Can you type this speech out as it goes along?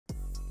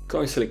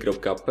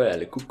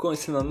Coinsel.pl,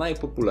 KuCoinsy na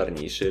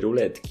najpopularniejsze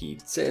ruletki,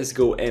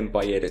 CSGO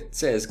Empire,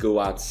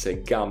 CSGO Adse,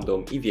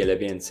 Gamdom i wiele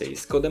więcej.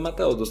 Z kodem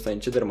MATHEO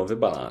dostaniecie darmowy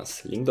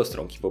balans. Link do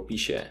stronki w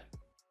opisie.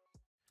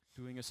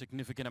 Doing a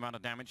significant amount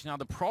of damage. Now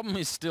the problem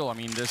is still, I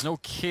mean, there's no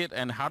kit,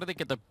 and how do they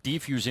get the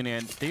defuse in here?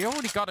 And they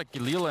already got a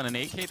Galil and an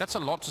AK. That's a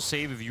lot to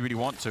save if you really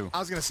want to. I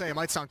was gonna say, it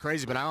might sound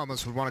crazy, but I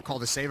almost would want to call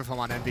the save if I'm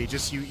on Envy.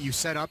 Just you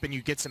set up and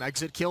you get some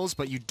exit kills,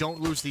 but you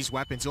don't lose these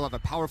weapons. You'll have a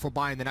powerful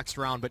buy in the next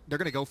round, but they're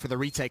gonna go for the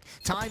retake.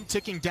 Time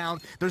ticking down.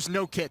 There's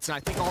no kits, and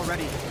I think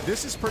already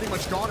this is pretty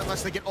much gone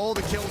unless they get all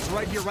the kills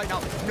right here, right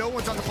now. No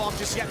one's on the bomb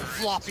just yet.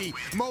 Floppy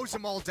mows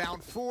them all down.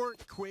 4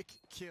 quick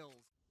kills.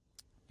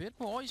 Bit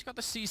more, he's got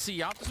the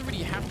CC out, doesn't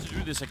really have to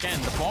do this again.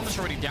 The bomb is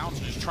already down,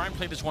 so just try and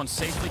play this one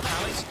safely.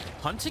 Callix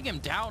hunting him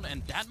down,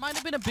 and that might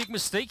have been a big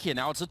mistake here.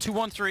 Now it's a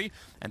 2-1-3,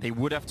 and they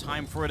would have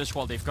time for it as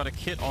well. They've got a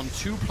kit on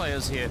 2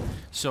 players here,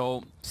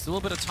 so still a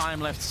bit of time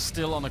left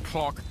still on the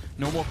clock.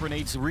 No more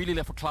grenades really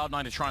left for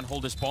Cloud9 to try and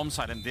hold this bomb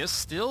site, and there's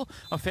still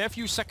a fair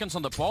few seconds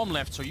on the bomb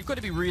left, so you've got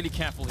to be really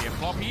careful here.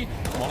 Floppy,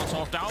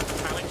 Molotov down,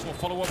 Callix will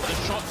follow up with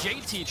a shot.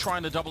 JT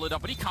trying to double it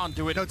up, but he can't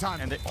do it. No time.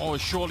 And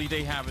surely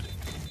they have it.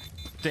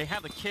 They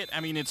have the kit. I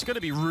mean, it's going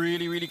to be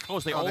really, really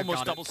close. They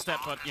almost double-step,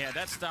 but yeah,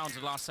 that's down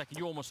to the last second.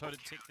 You almost heard it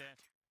tick there.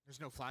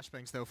 There's no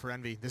flashbangs, though, for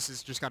Envy. This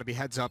has just got to be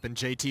heads up, and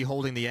JT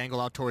holding the angle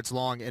out towards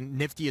long, and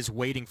Nifty is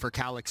waiting for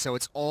Callix, so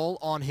it's all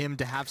on him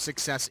to have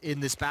success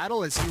in this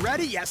battle. Is he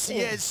ready? Yes,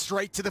 he is.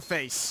 Straight to the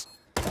face.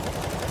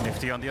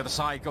 Nifty on the other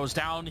side goes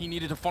down. He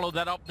needed to follow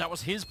that up. That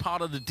was his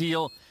part of the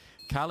deal.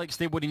 Callix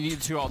did what he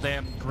needed to out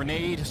there.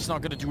 Grenade, it's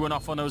not going to do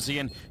enough on OZ,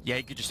 and yeah,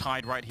 he could just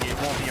hide right here.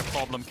 It won't be a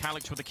problem.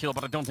 Callix with the kill,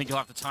 but I don't think he'll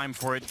have the time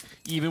for it.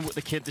 Even with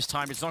the kid this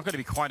time, it's not going to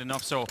be quite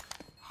enough, so...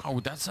 Oh,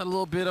 that's a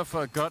little bit of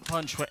a gut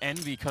punch for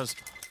Envy, because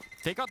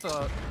they got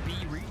the B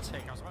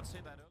retake. I was about to say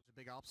that earlier.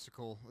 Big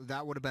obstacle.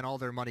 That would have been all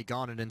their money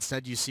gone, and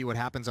instead you see what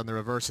happens on the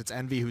reverse. It's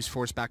Envy who's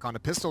forced back onto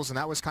pistols, and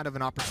that was kind of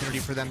an opportunity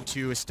for them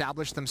to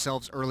establish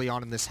themselves early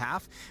on in this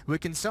half. We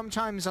can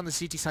sometimes on the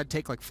CT side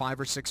take like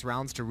 5 or 6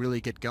 rounds to really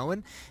get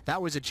going.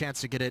 That was a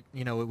chance to get it,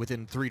 you know,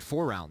 within 3 to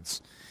 4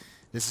 rounds.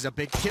 This is a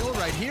big kill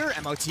right here.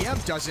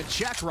 MOTM doesn't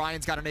check.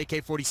 Ryan's got an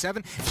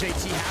AK-47.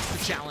 JT has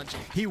to challenge.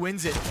 He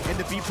wins it, and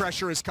the B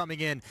pressure is coming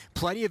in.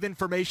 Plenty of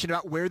information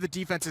about where the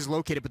defense is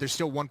located, but there's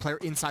still one player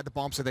inside the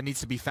bomb, so that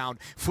needs to be found.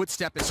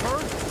 Footstep is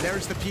heard.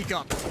 There's the peek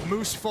up.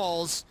 Moose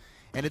falls,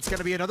 and it's going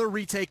to be another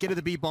retake into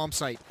the B bomb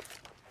site.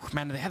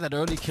 Man, they had that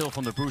early kill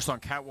from the boost on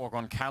Catwalk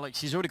on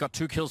Callix. He's already got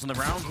 2 kills in the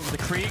round. With the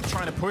Krieg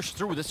trying to push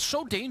through. That's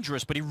so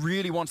dangerous, but he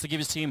really wants to give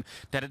his team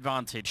that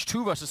advantage.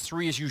 2 versus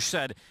 3, as you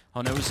said,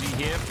 on OZ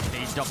here.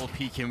 They double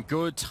peek him.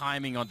 Good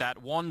timing on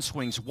that. One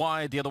swings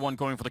wide, the other one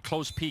going for the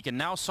close peek, and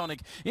now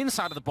Sonic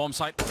inside of the bomb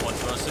site. 1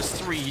 versus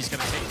 3. He's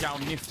going to take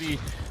down Nifty.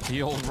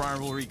 The old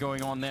rivalry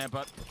going on there,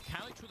 but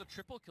Callix with a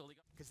triple kill.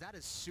 Because that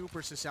is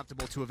super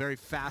susceptible to a very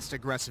fast,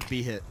 aggressive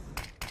B hit.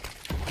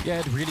 Yeah,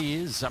 it really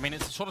is. I mean,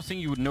 it's the sort of thing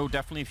you would know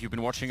definitely if you've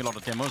been watching a lot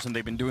of demos and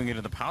they've been doing it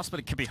in the past, but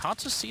it can be hard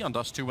to see on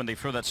Dust 2 when they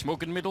throw that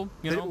smoke in the middle,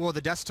 you know? Well,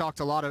 the Desk talked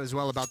a lot as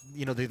well about,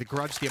 you know, the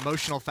grudge, the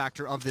emotional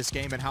factor of this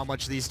game and how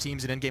much these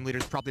teams and in-game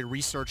leaders probably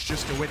researched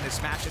just to win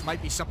this match. It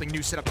might be something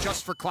new set up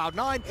just for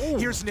Cloud9.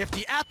 Here's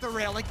Nifty at the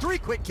railing, 3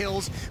 quick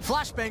kills,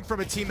 flashbang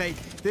from a teammate.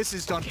 This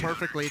is done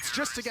perfectly. It's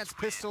just against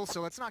Pistol,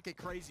 so let's not get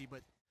crazy,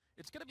 but...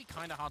 It's going to be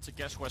kind of hard to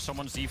guess where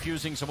someone's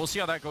defusing, so we'll see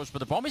how that goes. But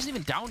the bomb isn't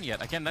even down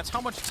yet. Again, that's how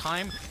much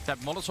time that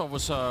Molotov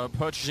was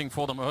purchasing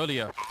for them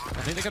earlier.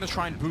 I think they're going to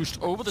try and boost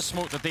over the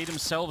smoke that they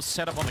themselves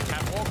set up on the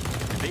catwalk.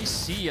 They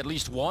see at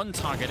least one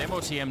target.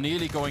 MOTM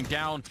nearly going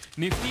down.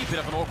 Nifty, bit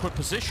of an awkward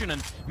position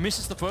and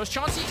misses the first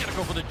chance. He's going to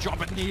go for the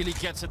job and nearly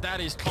gets it.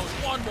 That is close.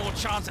 One more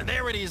chance, and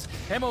there it is.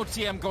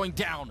 MOTM going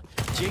down.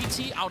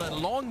 JT out and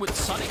long with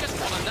Sonic as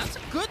well, and that's a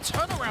good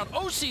turnaround.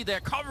 OC there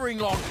covering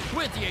long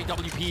with the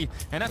AWP,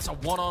 and that's a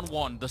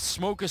one-on-one. The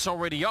smoke is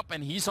already up,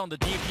 and he's on the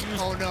defuse.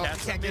 Oh no,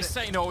 that's can't get it.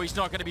 Say no, he's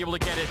not going to be able to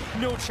get it.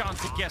 No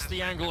chance to guess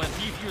the angle, and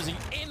defusing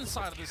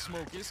inside of the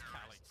smoke is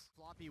Callix.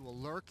 Floppy will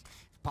lurk.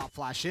 Pop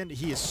flash in.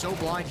 He is so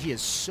blind. He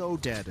is so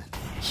dead.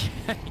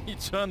 Yeah, he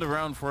turned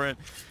around for it.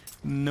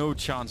 No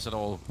chance at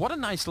all. What a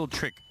nice little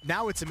trick.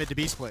 Now it's a mid to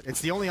B split.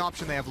 It's the only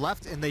option they have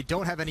left, and they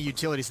don't have any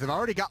utilities. They've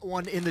already got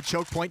one in the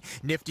choke point.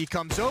 Nifty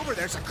comes over.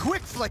 There's a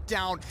quick flick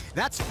down.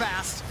 That's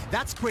fast.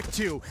 That's quick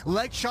too.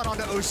 Leg shot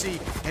onto OC,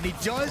 and he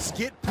does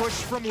get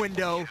pushed from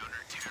window,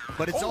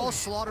 but it's all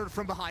slaughtered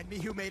from behind.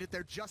 Michu made it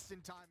there just in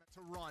time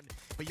to run.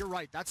 But you're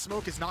right, that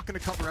smoke is not going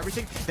to cover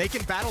everything. They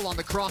can battle on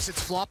the cross.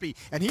 It's Floppy,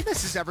 and he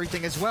misses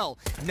everything as well.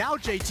 Now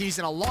JT's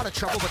in a lot of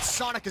trouble, but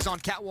Sonic is on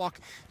catwalk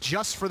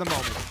just for the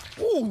moment.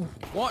 Ooh,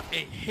 what a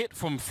hit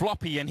from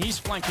Floppy, and he's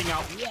flanking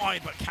out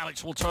wide, but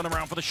Callix will turn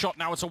around for the shot.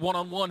 Now it's a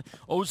one-on-one,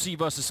 OZ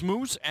versus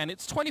Moose, and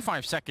it's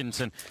 25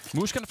 seconds, and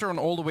Moose going to throw it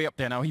all the way up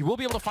there. Now he will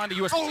be able to find a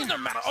US. Oh, no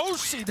matter,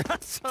 OC,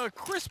 that's a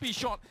crispy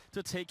shot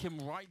to take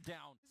him right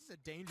down.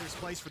 A dangerous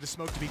place for the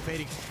smoke to be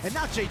fading. And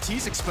now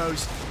JT's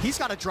exposed. He's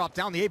got to drop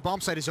down. The A bomb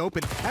site is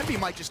open. Envy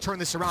might just turn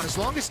this around as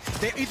long as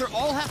they either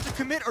all have to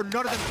commit or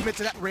none of them commit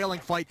to that railing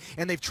fight,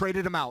 and they've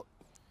traded him out.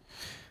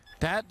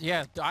 That,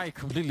 yeah, I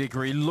completely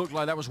agree. Looked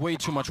like that was way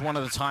too much one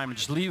at a time.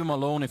 Just leave him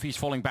alone if he's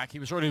falling back. He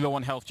was already low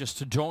on health.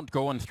 Just don't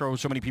go and throw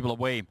so many people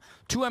away.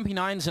 2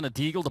 MP9s and a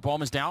Deagle. The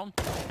bomb is down.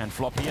 And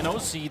Floppy and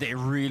OC, they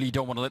really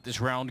don't want to let this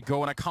round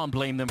go, and I can't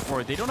blame them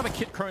for it. They don't have a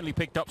kit currently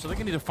picked up, so they're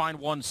going to need to find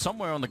one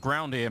somewhere on the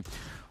ground here.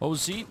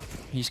 OC,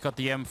 he's got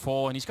the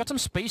M4, and he's got some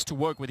space to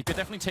work with. He could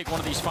definitely take one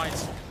of these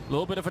fights. A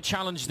little bit of a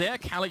challenge there.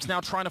 Calyx now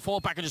trying to fall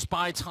back and just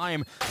buy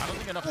time. I don't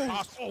think enough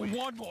pass. Oh,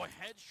 one more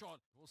headshot.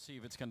 We'll see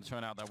if it's going to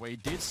turn out that way.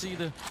 Did see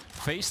the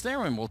face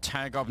there, and we'll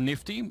tag up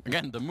Nifty.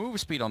 Again, the move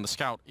speed on the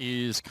Scout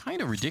is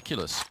kind of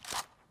ridiculous.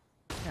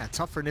 Yeah,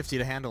 tough for Nifty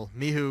to handle.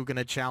 Michu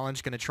gonna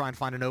challenge, gonna try and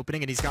find an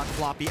opening, and he's got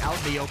Floppy out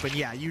in the open.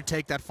 Yeah, you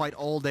take that fight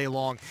all day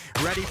long.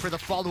 Ready for the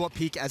follow-up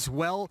peek as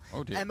well.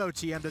 Oh, dear.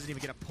 MOTM doesn't even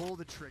get to pull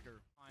the trigger.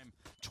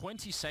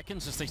 20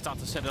 seconds as they start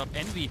to set it up.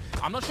 Envy,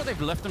 I'm not sure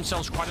they've left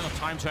themselves quite enough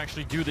time to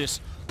actually do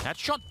this. That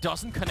shot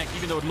doesn't connect,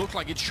 even though it looked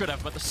like it should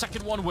have, but the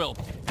second one will.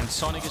 And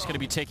Sonic is going to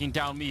be taking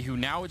down Michu.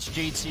 Now it's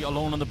JT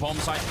alone on the bomb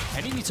side,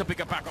 and he needs to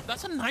pick up backup.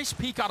 That's a nice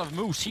peek out of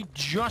Moose. He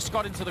just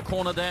got into the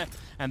corner there,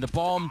 and the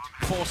bomb,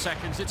 4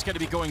 seconds. It's going to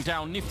be going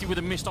down. Nifty with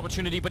a missed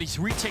opportunity, but he's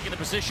retaking the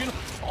position.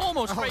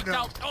 Almost faked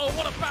out. Oh,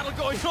 what a battle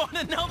going on,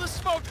 and now the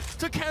smoke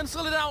to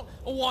cancel it out.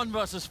 1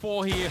 versus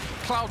 4 here.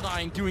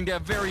 Cloud9 doing their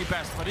very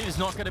best, but it is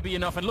not going to be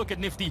enough. And look at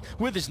Nifty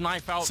with his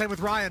knife out. Same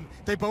with Ryan.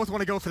 They both want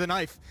to go for the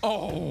knife.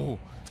 Oh,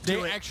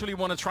 they actually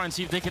want to try and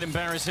see if they can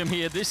embarrass him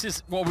here. This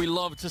is what we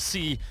love to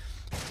see.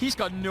 He's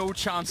got no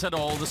chance at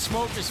all. The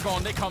smoke is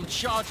gone. They come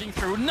charging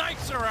through.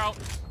 Knights are out,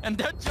 and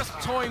they're just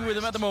toying with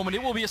him at the moment.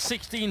 It will be a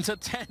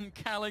 16-10.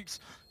 Calyx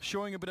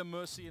showing a bit of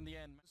mercy in the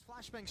end.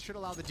 Flashbangs should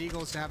allow the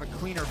Deagles to have a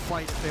cleaner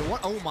fight if they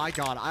want. Oh my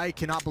god, I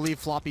cannot believe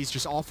Floppy's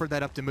just offered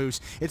that up to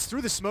Moose. It's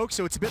through the smoke,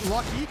 so it's a bit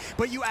lucky,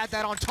 but you add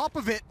that on top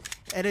of it,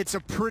 and it's a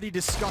pretty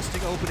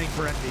disgusting opening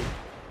for Envy.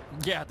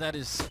 Yeah, that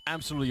is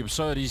absolutely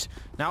absurd. He's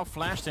now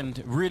flashed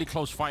and really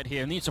close fight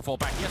here. Needs to fall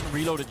back. He hasn't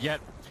reloaded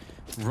yet.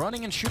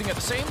 Running and shooting at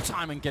the same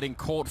time and getting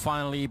caught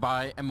finally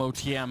by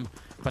MOTM.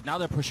 But now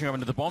they're pushing up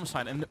into the bomb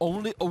side, and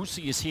only OC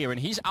is here, and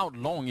he's out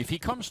long. If he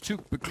comes too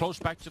close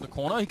back to the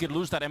corner, he could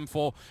lose that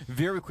M4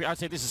 very quick. I'd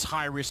say this is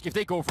high risk. If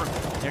they go for it,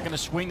 they're going to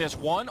swing. There's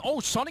one.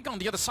 Oh, Sonic on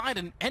the other side,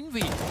 and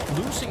Envy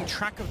losing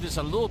track of this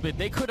a little bit.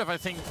 They could have, I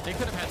think, they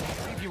could have had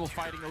 3 people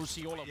fighting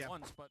OC all at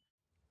once, but...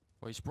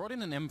 Well, he's brought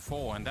in an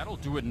M4, and that'll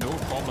do it no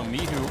problem.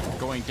 Michu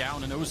going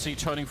down and OC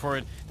turning for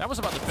it. That was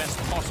about the best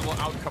possible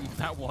outcome of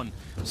that one.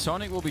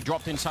 Sonic will be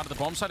dropped inside of the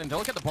bomb site, and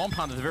they'll get the bomb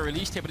plant at the very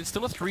least here, but it's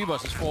still a 3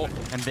 versus 4,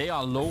 and they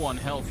are low on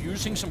health.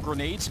 Using some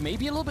grenades,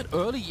 maybe a little bit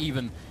early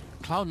even.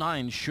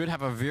 Cloud9 should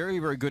have a very,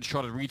 very good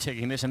shot at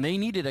retaking this, and they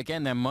need it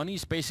again. Their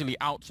money's basically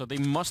out, so they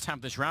must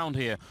have this round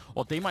here,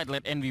 or they might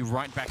let Envy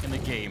right back in the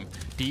game.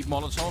 Deep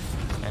Molotov,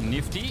 and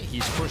Nifty,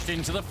 he's pushed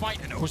into the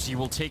fight, and OC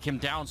will take him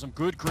down. Some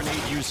good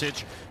grenade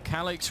usage.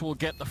 Calyx will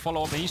get the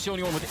follow-up, and he's the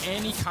only one with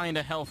any kind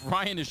of health.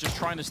 Ryan is just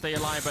trying to stay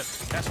alive, but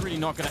that's really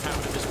not going to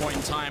happen at this point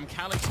in time.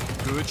 Calyx,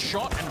 good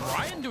shot, and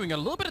Ryan doing a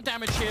little bit of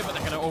damage here, but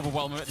they're going to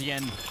overwhelm him at the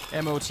end.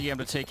 MOTM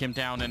to take him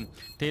down, and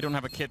they don't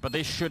have a kit, but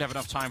they should have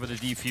enough time for the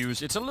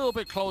defuse. It's a little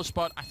bit close,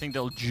 but I think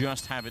they'll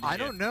just have it. I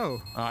don't know.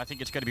 I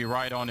think it's going to be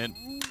right on it.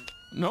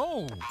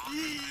 No!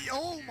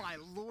 Oh my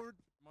lord.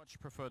 Much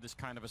prefer this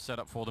kind of a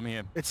setup for them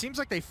here. It seems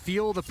like they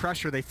feel the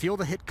pressure, they feel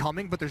the hit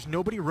coming, but there's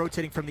nobody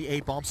rotating from the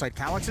A bomb site.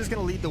 Calyx is going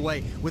to lead the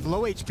way. With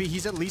low HP,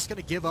 he's at least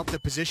going to give up the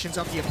positions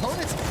of the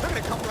opponents. They're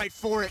going to come right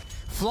for it.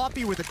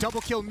 Floppy with a double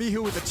kill,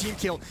 Michu with a team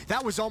kill.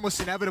 That was almost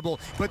inevitable,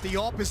 but the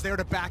AWP is there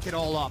to back it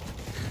all up.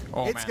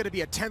 Oh, it's going to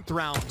be a 10th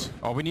round.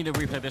 Oh, we need to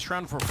replay this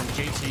round from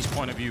JT's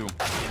point of view.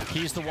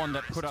 He's the one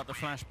that put out the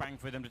flashbang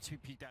for them to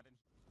peek that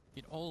in.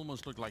 It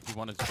almost looked like he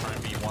wanted to try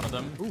and be one of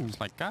them. Ooh. It's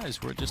like, guys,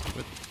 we're just...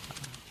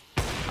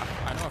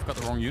 I know I've got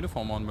the wrong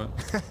uniform on, but...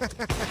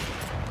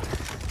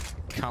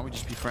 Can't we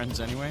just be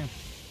friends anyway?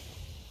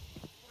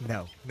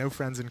 No. No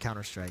friends in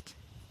Counter-Strike.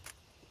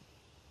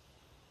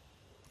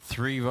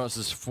 3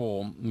 versus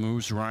 4.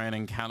 Moose, Ryan,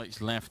 and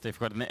Calyx left. They've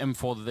got an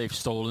M4 that they've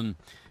stolen.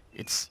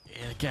 It's,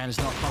 again, it's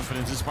not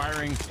confidence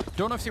inspiring.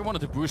 Don't know if they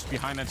wanted to boost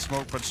behind that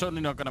smoke, but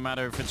certainly not going to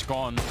matter if it's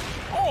gone.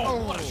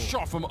 Oh, what a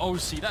shot from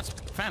OC. That's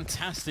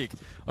fantastic.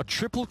 A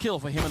triple kill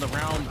for him in the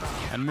round,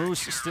 and Moose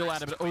still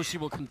at it, but OC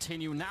will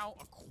continue. Now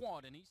a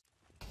quad, and he's...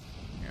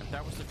 Yeah,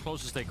 that was the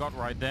closest they got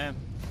right there,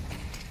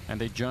 and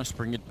they just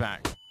bring it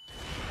back.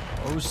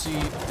 OC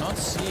not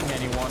seeing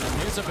anyone,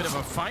 and here's a bit of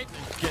a fight.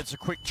 Gets a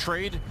quick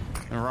trade,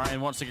 and Ryan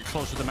wants to get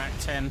closer to Mac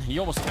 10. He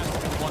almost has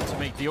to be the one to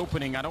make the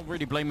opening. I don't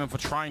really blame him for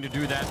trying to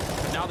do that.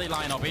 But now they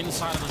line up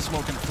inside of the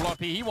smoke, and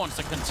Floppy, he wants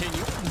to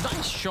continue.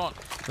 Nice shot.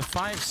 The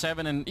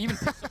 5-7, and even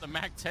picks up the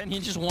Mac 10. He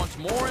just wants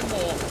more and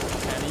more,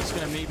 and he's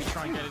going to maybe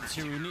try and get it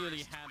to. Nearly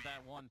had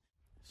that one.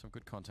 Some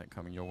good content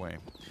coming your way.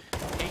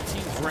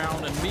 18th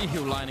round, and Michu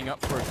lining up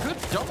for a good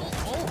double.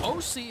 Oh,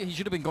 OC, he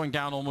should have been going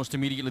down almost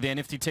immediately there.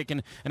 Nifty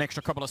taking an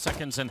extra couple of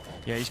seconds, and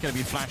yeah, he's going to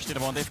be flashed in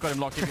on. They've got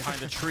him locked in behind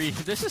the tree.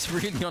 This is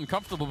really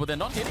uncomfortable, but they're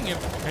not hitting him,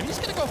 and he's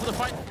going to go for the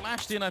fight.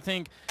 Flashed in, I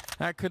think.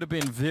 That could have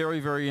been very,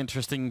 very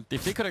interesting.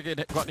 If they could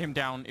have got him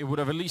down, it would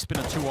have at least been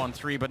a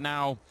 2-on-3, but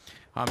now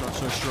I'm not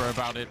so sure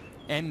about it.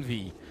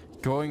 Envy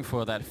going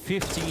for that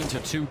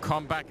 15-2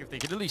 comeback if they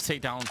could at least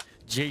take down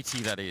JT,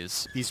 that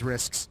is. These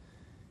risks.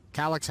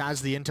 Calyx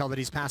has the intel that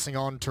he's passing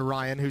on to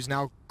Ryan, who's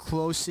now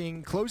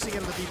closing into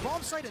the B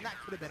bomb site, and that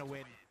could have been a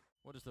win.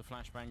 What is the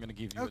flashbang going to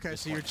give you? Okay,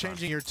 so you're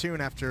changing your tune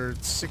after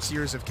 6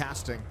 years of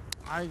casting.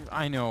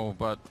 I know,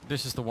 but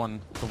this is the one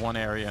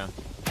area.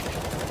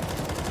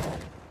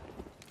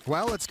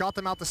 Well, it's got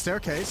them out the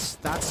staircase.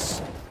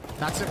 That's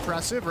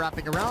impressive.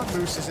 Wrapping around,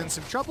 Moose is in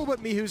some trouble,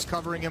 but Michu's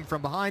covering him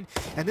from behind.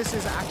 And this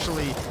is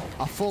actually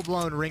a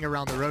full-blown ring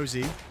around the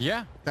Rosie.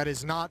 Yeah. That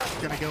is not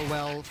going to go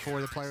well for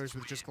the players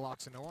with just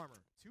Glocks and no armor.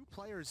 Two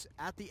players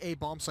at the A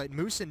bomb site,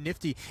 Moose and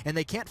Nifty, and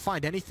they can't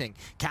find anything.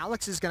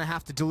 Calyx is going to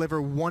have to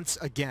deliver once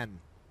again.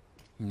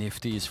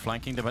 Nifty is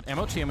flanking them, but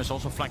MOTM is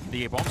also flanking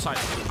the A-bomb side.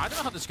 I don't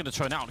know how this is going to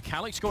turn out.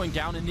 Calyx going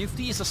down, and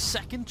Nifty is a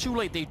second too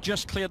late. They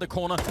just cleared the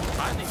corner.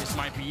 I think this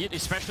might be it,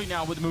 especially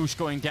now with Moose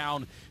going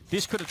down.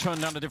 This could have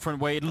turned out a different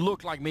way. It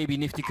looked like maybe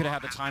Nifty could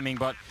have had the timing,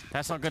 but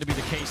that's not going to be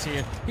the case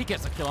here. He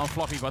gets the kill on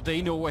Floppy, but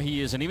they know where he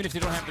is, and even if they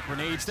don't have the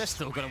grenades, they're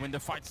still going to win the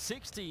fight.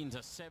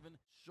 16-7.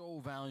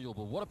 So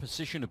valuable. What a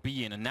position to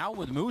be in. And now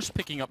with Moose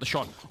picking up the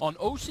shot on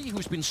OC,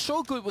 who's been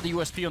so good with the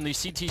USP on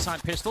these CT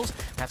side pistols,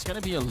 that's going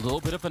to be a little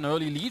bit of an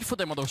early lead for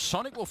them, although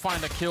Sonic will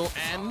find a kill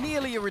and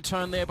nearly a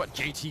return there, but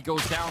JT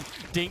goes down.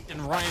 Dinked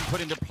and Ryan put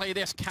into play.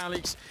 There's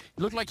Calyx.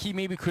 It looked like he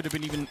maybe could have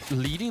been even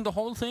leading the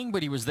whole thing,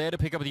 but he was there to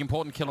pick up the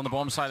important kill on the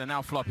bomb side, and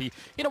now Floppy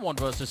in a 1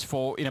 versus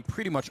 4 in a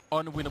pretty much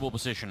unwinnable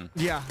position.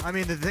 Yeah, I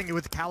mean, the thing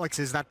with Calyx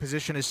is that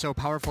position is so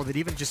powerful that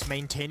even just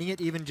maintaining it,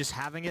 even just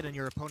having it and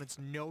your opponents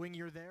knowing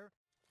you're there.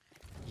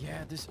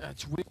 Yeah,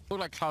 it's weird. It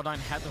looked like Cloud9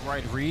 had the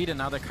right read, and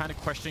now they're kind of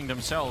questioning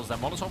themselves. That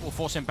Molotov will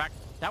force him back.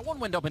 That one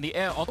went up in the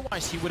air,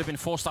 otherwise he would have been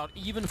forced out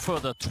even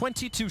further.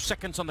 22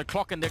 seconds on the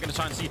clock, and they're going to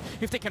try and see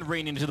if they can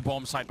rain into the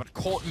bomb site, but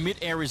caught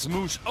mid-air is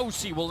Moose.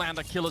 OC will land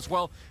a kill as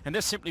well, and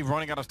they're simply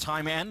running out of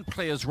time, and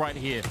players right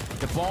here.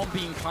 The bomb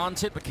being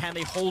planted, but can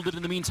they hold it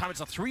in the meantime?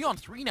 It's a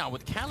 3-on-3 now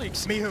with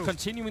Calyx. Michu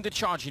continuing the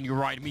charge, and you're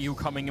right, Michu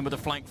coming in with a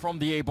flank from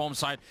the A-bomb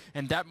side,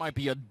 and that might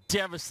be a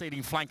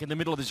devastating flank in the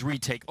middle of this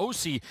retake.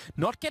 OC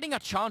not getting a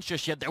chance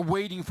just yet. They're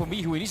waiting for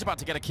Michu, and he's about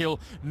to get a kill,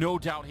 no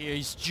doubt here.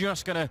 He's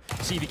just going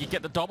to see if he can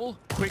get the double.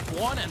 Quick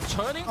one, and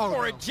turning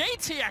for it.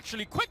 JT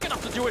actually quick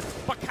enough to do it,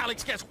 but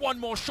Calyx gets one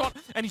more shot,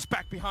 and he's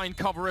back behind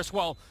cover as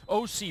well.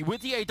 OC with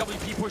the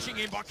AWP pushing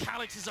in, but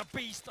Calyx is a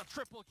beast, a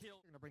triple kill.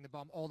 They're going to bring the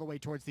bomb all the way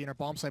towards the inner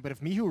bomb site, but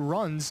if Michu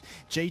runs,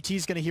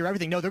 JT's going to hear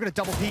everything. No, they're going to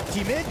double peek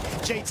T mid.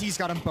 JT's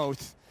got them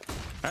both.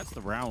 That's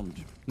the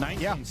round.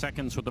 19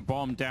 seconds with the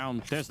bomb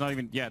down. There's not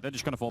even, they're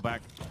just going to fall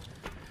back.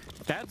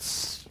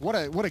 That's what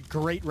a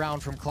great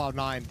round from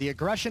Cloud9. The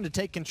aggression to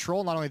take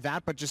control, not only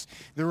that, but just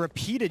the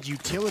repeated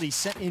utility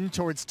sent in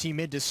towards Team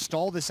Mid to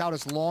stall this out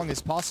as long as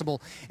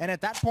possible. And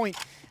at that point,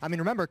 I mean,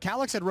 remember,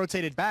 Calyx had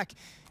rotated back,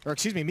 or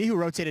excuse me, Michu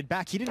rotated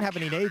back. He didn't have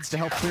any nades to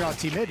help clear out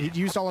Team Mid. He'd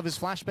used all of his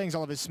flashbangs,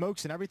 all of his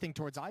smokes, and everything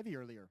towards Ivy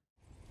earlier.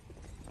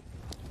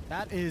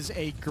 That is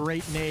a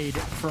great nade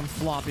from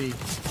Floppy.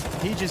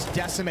 He just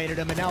decimated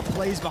him and now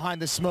plays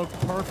behind the smoke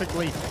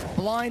perfectly.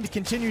 Blind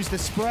continues the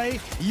spray.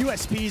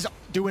 USP's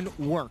doing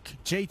work.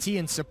 JT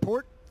in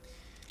support.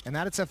 And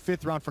that it's a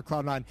 5th round for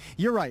Cloud9.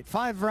 You're right,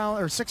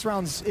 6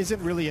 rounds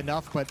isn't really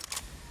enough, but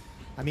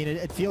I mean,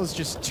 it feels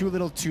just too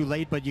little too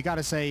late, but you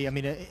gotta say, I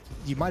mean,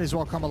 you might as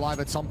well come alive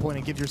at some point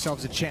and give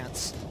yourselves a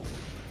chance.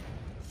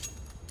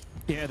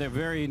 Yeah, they're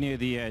very near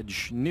the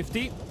edge.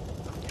 Nifty.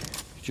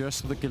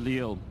 Just the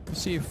Galil.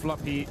 See if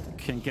Floppy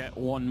can get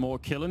one more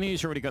kill, and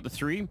he's already got the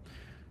 3.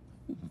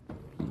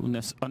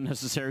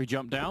 Unnecessary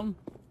jump down.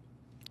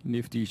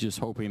 Nifty's just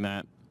hoping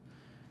that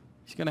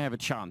he's going to have a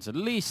chance, at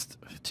least,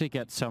 to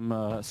get some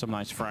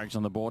nice frags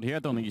on the board here. I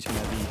don't think he's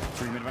going to be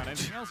dreaming about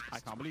anything else. I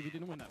can't believe he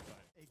didn't win that fight.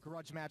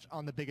 Grudge match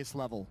on the biggest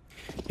level.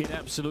 It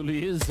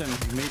absolutely is,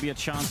 and maybe a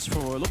chance for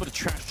a little bit of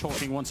trash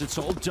talking once it's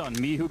all done.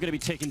 Michu going to be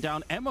taking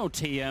down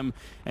MOTM,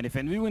 and if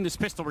Envy win this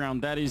pistol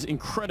round, that is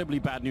incredibly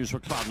bad news for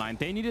Cloud9.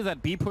 They needed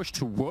that B push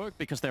to work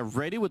because they're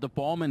ready with the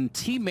bomb and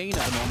team main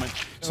at the moment,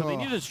 so they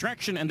need a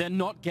distraction, and they're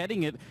not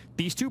getting it.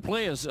 These two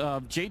players,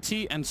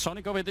 JT and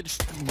Sonic over here, they're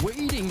just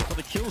waiting for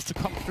the kills to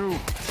come through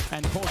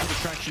and cause a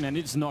distraction, and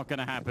it's not going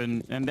to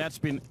happen, and that's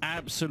been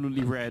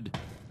absolutely red.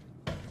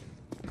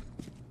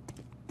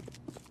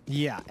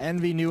 Yeah,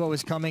 Envy knew what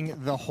was coming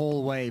the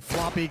whole way.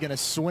 Floppy gonna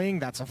swing,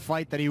 that's a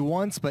fight that he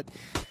wants, but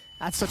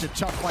that's such a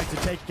tough fight to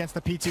take against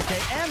the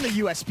P2K and the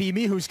USP.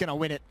 Michu's gonna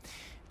win it.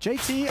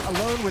 JT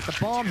alone with the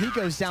bomb, he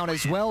goes down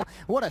as well.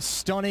 What a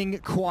stunning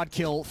quad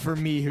kill for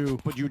Michu.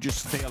 But you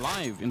just stay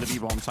alive in the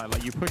B-bomb side.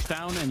 Like, you push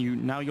down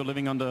and now you're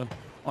living on the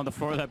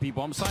floor of that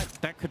B-bomb side.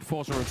 That could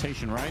force a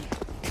rotation, right?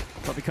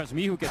 But because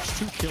Michu gets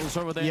 2 kills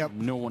over there,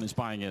 no one is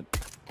buying it.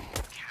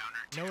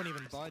 No one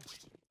even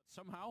budged.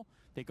 Somehow,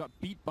 They got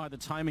beat by the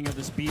timing of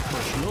this B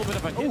push. A little bit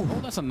of a hit. Oh,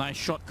 that's a nice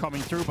shot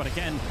coming through. But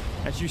again,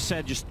 as you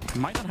said, just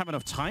might not have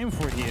enough time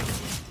for it here.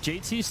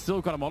 JT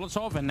still got a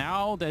Molotov, and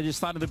now they're just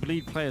starting to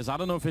bleed players. I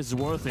don't know if it's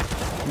worth it.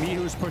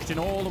 Michu's pushed in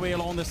all the way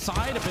along the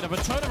side. A bit of a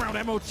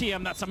turnaround.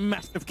 MOTM, that's a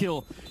massive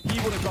kill. He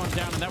would have gone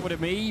down, and that would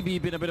have maybe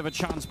been a bit of a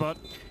chance, but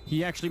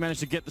he actually managed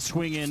to get the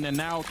swing in. And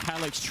now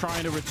Calyx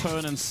trying to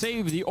return and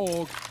save the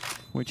AUG,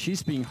 which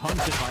he's being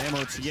hunted by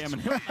MOTM,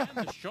 and he'll land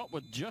the shot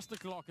with just the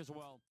clock as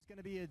well. It's going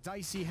to be a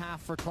dicey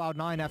half for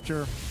Cloud9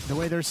 after the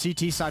way their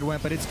CT side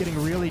went, but it's getting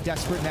really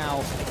desperate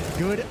now.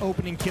 Good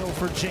opening kill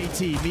for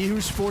JT.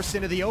 Michu's forced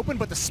into the open,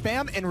 but the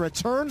spam in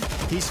return.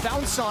 He's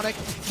found Sonic,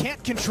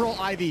 can't control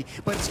Ivy,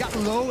 but it's got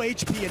low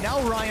HP, and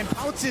now Ryan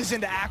pounces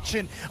into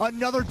action.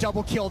 Another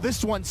double kill,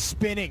 this one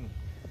spinning.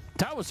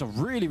 That was a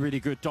really,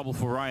 really good double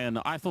for Ryan.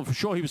 I thought for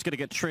sure he was going to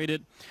get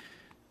traded.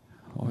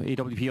 Or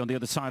AWP on the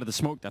other side of the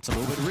smoke. That's a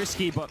little bit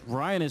risky, but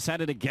Ryan is at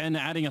it again,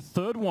 adding a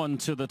third one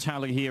to the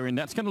tally here, and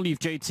that's going to leave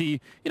JT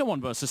in a 1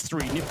 versus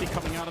 3. Nifty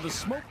coming out of the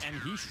smoke, and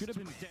he should have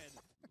been dead.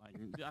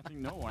 I think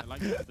no, I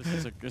like that.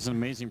 This is an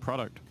amazing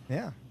product.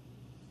 Yeah.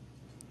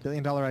 $1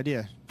 billion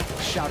idea.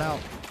 Shout out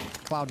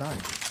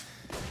Cloud9.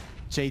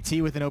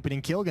 JT with an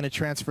opening kill, going to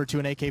transfer to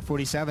an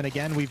AK-47.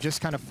 Again, we've just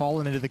kind of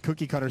fallen into the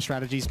cookie cutter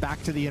strategies.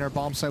 Back to the inner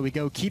bomb site we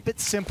go. Keep it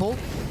simple,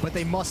 but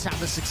they must have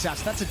the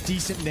success. That's a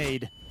decent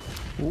nade.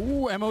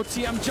 Ooh,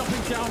 MOTM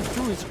jumping down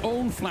through his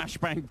own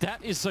flashbang.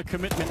 That is a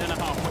commitment and a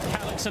half. With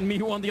Calyx and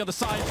Michu on the other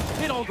side,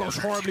 it all goes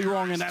horribly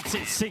wrong, and that's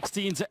it.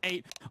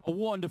 16-8. A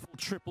wonderful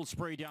triple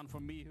spray down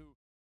from Michu.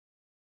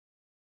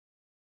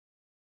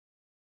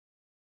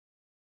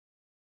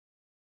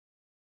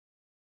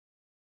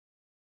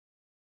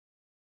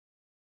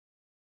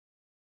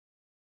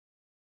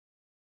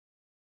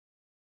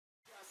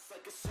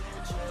 Like a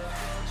soldier,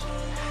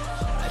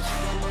 I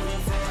keep on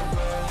moving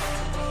forward,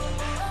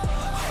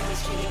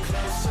 always getting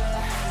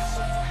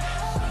closer.